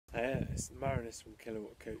It's Marinus from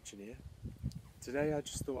Kilowatt Coaching here. Today I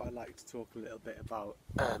just thought I'd like to talk a little bit about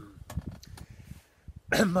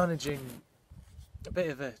managing a bit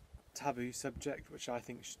of a taboo subject which I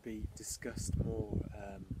think should be discussed more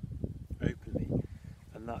openly,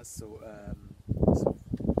 and that's sort of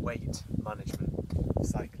weight management for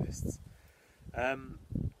cyclists.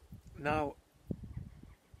 Now,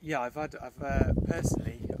 yeah, I've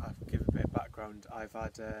personally, I'll give a bit of background.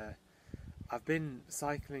 I've been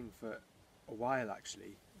cycling for a while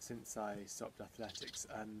actually, since I stopped athletics,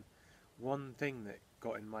 and one thing that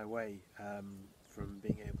got in my way from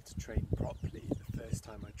being able to train properly the first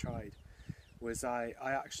time I tried was I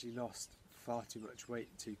actually lost far too much weight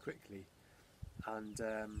too quickly, and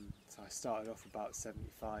so I started off about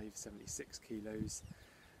 75, 76 kilos,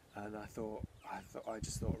 and I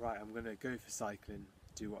just thought, right, I'm going to go for cycling,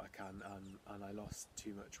 do what I can, and I lost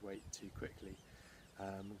too much weight too quickly.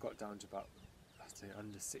 Got down to about, I'd say,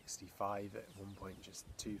 under 65 at one point, just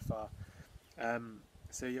too far.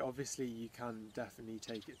 So obviously you can definitely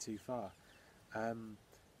take it too far.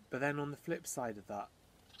 But then on the flip side of that,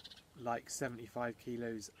 like 75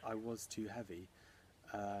 kilos, I was too heavy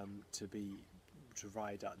to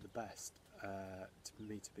ride at the best, to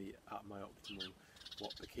me to be at my optimal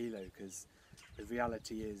watt per kilo, because the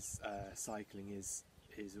reality is cycling is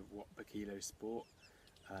a watt per kilo sport.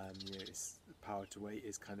 It's power to weight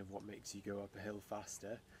is kind of what makes you go up a hill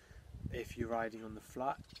faster. If you're riding on the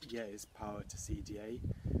flat, yeah, it's power to CDA,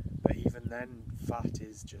 but even then, fat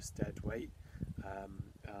is just dead weight,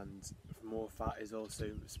 and more fat is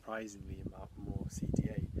also surprisingly more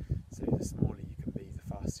CDA. So the smaller you can be,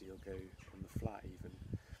 the faster you'll go on the flat even.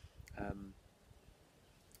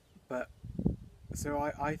 So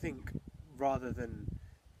I think, rather than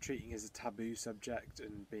treating it as a taboo subject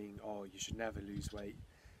and being, oh, you should never lose weight,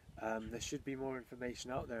 there should be more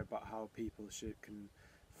information out there about how people can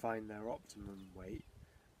find their optimum weight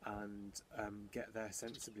and get there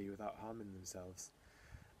sensibly without harming themselves.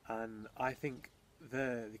 And I think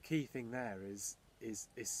the key thing there is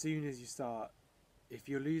as soon as you start, if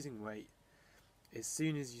you're losing weight, as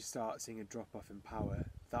soon as you start seeing a drop off in power,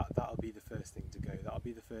 that'll be the first thing to go. That'll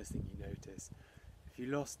be the first thing you notice. If you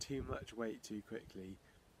lost too much weight too quickly,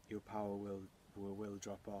 your power will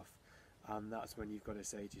drop off, and that's when you've got to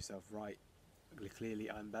say to yourself, right,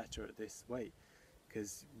 clearly I'm better at this weight,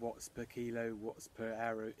 because watts per kilo, watts per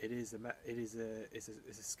aero, it's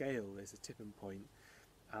a scale, it's a tipping point,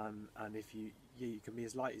 and if you can be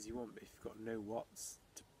as light as you want, but if you've got no watts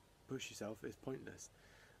to push yourself, it's pointless.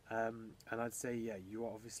 And I'd say, yeah,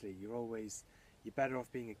 you're better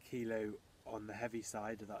off being a kilo on the heavy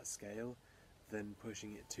side of that scale than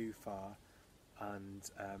pushing it too far and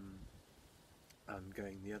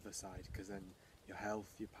going the other side, because then your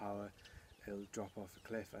health, your power, it'll drop off a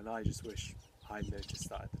cliff. And I just wish I'd noticed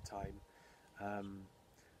that at the time,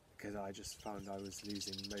 because I just found I was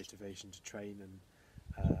losing motivation to train, and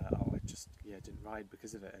I just didn't ride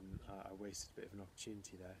because of it, and I wasted a bit of an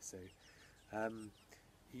opportunity there. So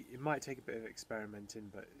it might take a bit of experimenting,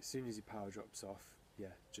 but as soon as your power drops off,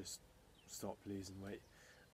 yeah, just stop losing weight.